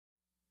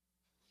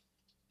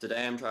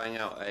Today I'm trying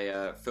out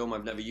a film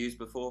I've never used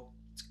before.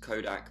 It's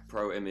Kodak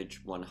Pro Image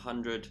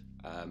 100.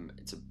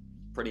 It's a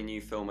pretty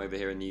new film over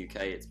here in the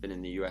UK. It's been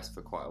in the US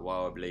for quite a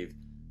while, I believe.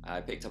 I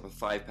picked up a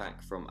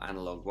 5-pack from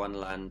Analog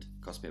Wonderland.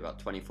 Cost me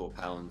about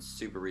 £24,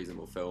 super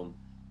reasonable film.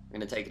 I'm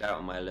going to take it out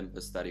on my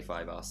Olympus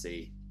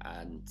 35RC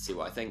and see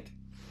what I think.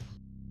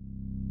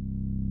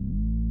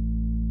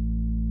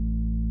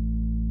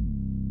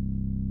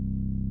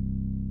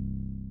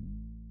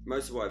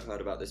 Most of what I've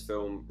heard about this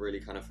film really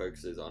kind of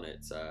focuses on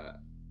its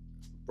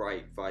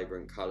bright,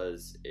 vibrant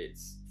colours,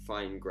 its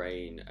fine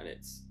grain, and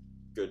its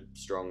good,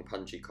 strong,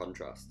 punchy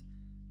contrast.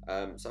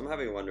 So I'm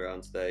having a wander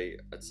around today.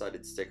 I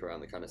decided to stick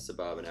around the kind of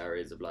suburban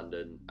areas of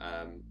London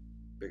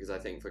because I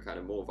think for kind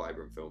of more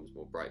vibrant films,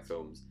 more bright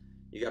films,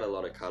 you get a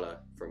lot of colour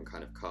from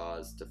kind of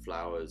cars to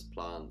flowers,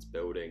 plants,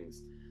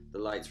 buildings. The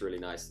light's really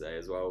nice today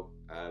as well,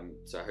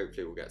 so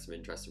hopefully we'll get some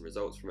interesting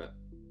results from it.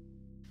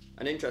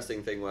 An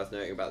interesting thing worth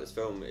noting about this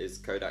film is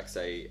Kodak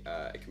say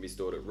it can be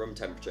stored at room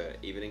temperature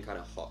even in kind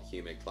of hot,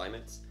 humid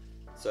climates.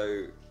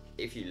 So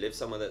if you live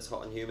somewhere that's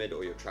hot and humid,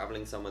 or you're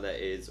traveling somewhere that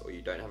is, or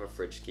you don't have a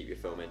fridge to keep your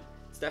film in,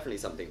 it's definitely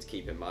something to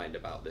keep in mind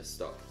about this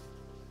stock.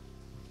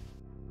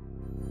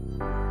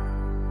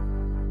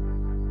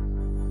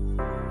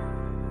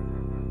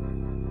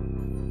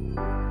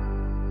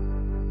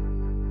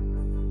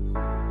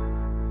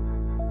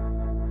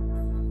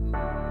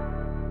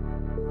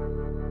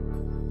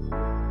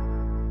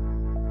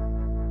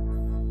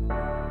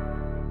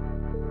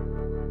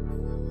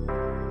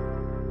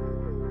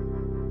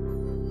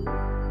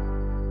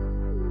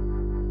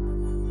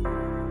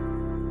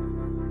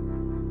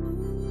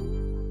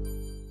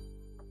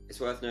 It's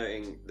worth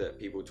noting that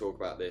people talk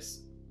about these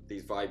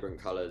vibrant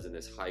colours and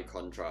this high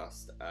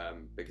contrast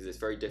because it's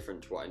very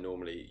different to what I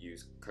normally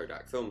use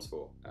Kodak films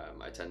for.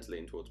 I tend to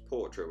lean towards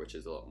portrait, which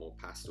is a lot more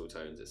pastel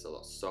tones, it's a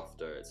lot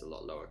softer, it's a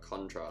lot lower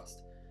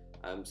contrast.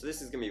 So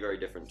this is going to be very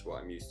different to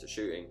what I'm used to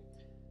shooting,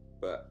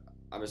 but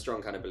I'm a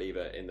strong kind of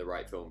believer in the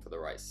right film for the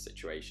right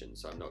situation,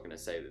 so I'm not going to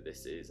say that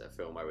this is a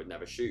film I would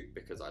never shoot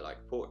because I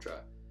like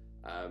portrait.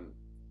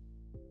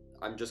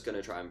 I'm just going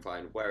to try and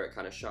find where it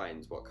kind of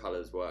shines, what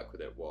colours work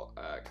with it, what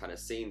kind of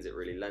scenes it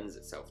really lends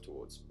itself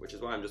towards, which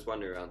is why I'm just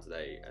wandering around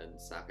today and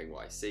snapping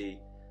what I see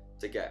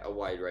to get a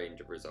wide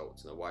range of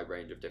results and a wide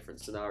range of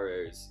different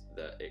scenarios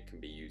that it can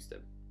be used in.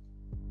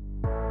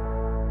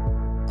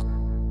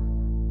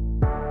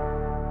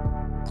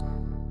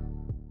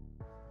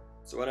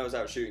 So when I was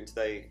out shooting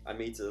today, I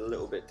metered a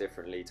little bit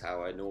differently to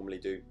how I normally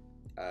do.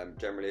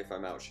 Generally, if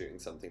I'm out shooting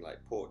something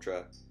like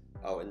portrait,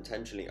 I'll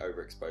intentionally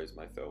overexpose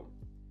my film.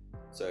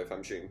 So if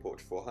I'm shooting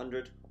portrait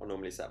 400, I'll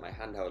normally set my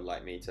handheld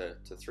light meter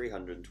to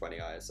 320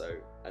 ISO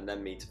and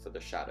then meter for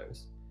the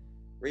shadows.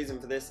 Reason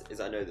for this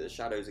is I know that the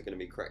shadows are going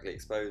to be correctly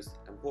exposed,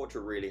 and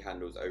portrait really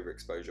handles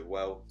overexposure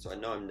well, so I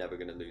know I'm never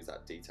going to lose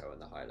that detail in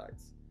the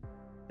highlights.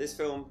 This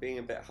film being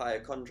a bit higher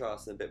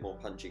contrast and a bit more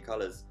punchy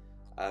colours,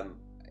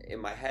 in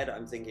my head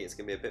I'm thinking it's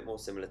going to be a bit more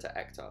similar to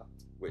Ektar,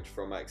 which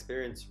from my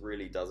experience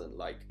really doesn't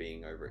like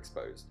being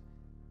overexposed.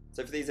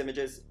 So for these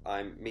images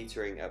I'm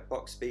metering at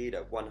box speed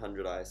at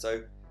 100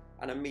 ISO,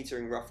 and I'm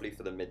metering roughly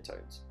for the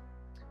midtones.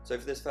 So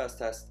for this first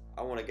test,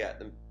 I want to get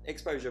the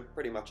exposure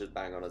pretty much as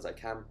bang on as I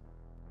can,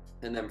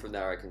 and then from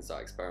there I can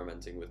start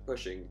experimenting with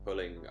pushing,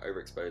 pulling,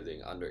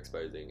 overexposing,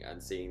 underexposing,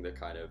 and seeing the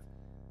kind of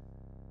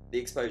the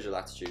exposure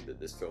latitude that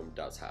this film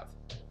does have.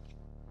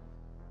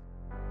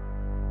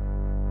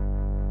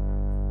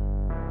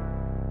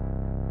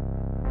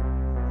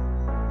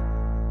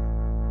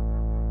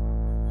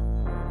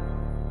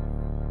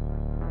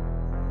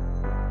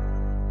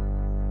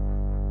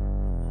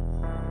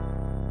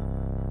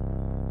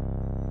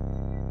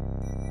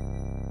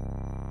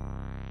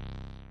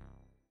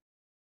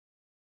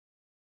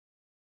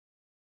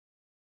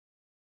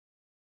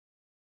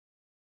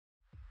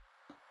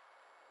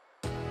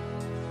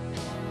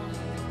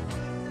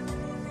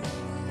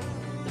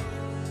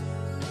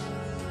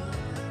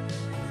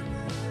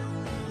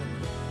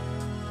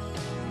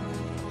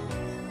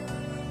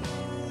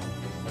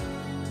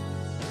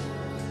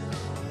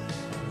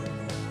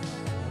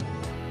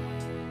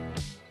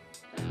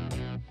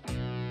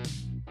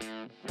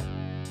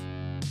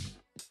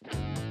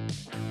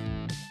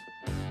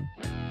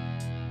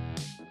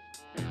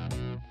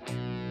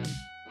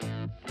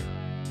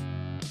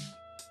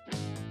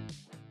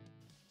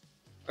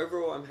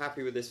 Overall, I'm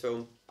happy with this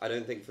film. I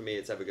don't think for me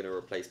it's ever going to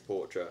replace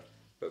portrait,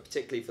 but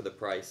particularly for the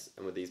price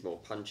and with these more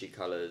punchy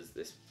colours,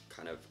 this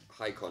kind of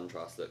high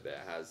contrast look that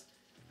it has,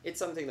 it's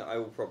something that I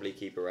will probably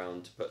keep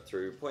around to put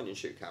through point and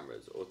shoot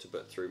cameras, or to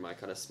put through my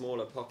kind of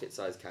smaller pocket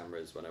sized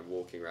cameras when I'm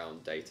walking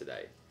around day to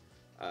day.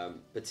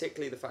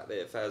 Particularly the fact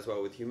that it fares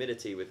well with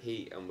humidity, with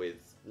heat, and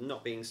with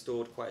not being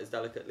stored quite as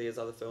delicately as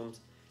other films.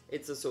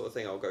 It's the sort of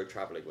thing I'll go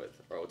travelling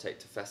with, or I'll take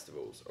to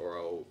festivals, or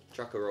I'll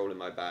chuck a roll in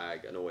my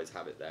bag and always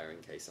have it there in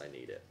case I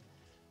need it.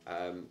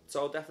 So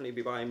I'll definitely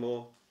be buying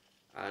more,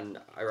 and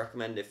I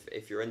recommend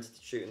if you're into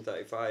shooting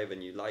 35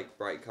 and you like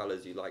bright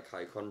colours, you like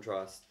high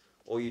contrast,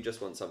 or you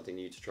just want something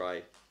new to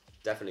try,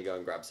 definitely go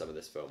and grab some of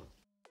this film.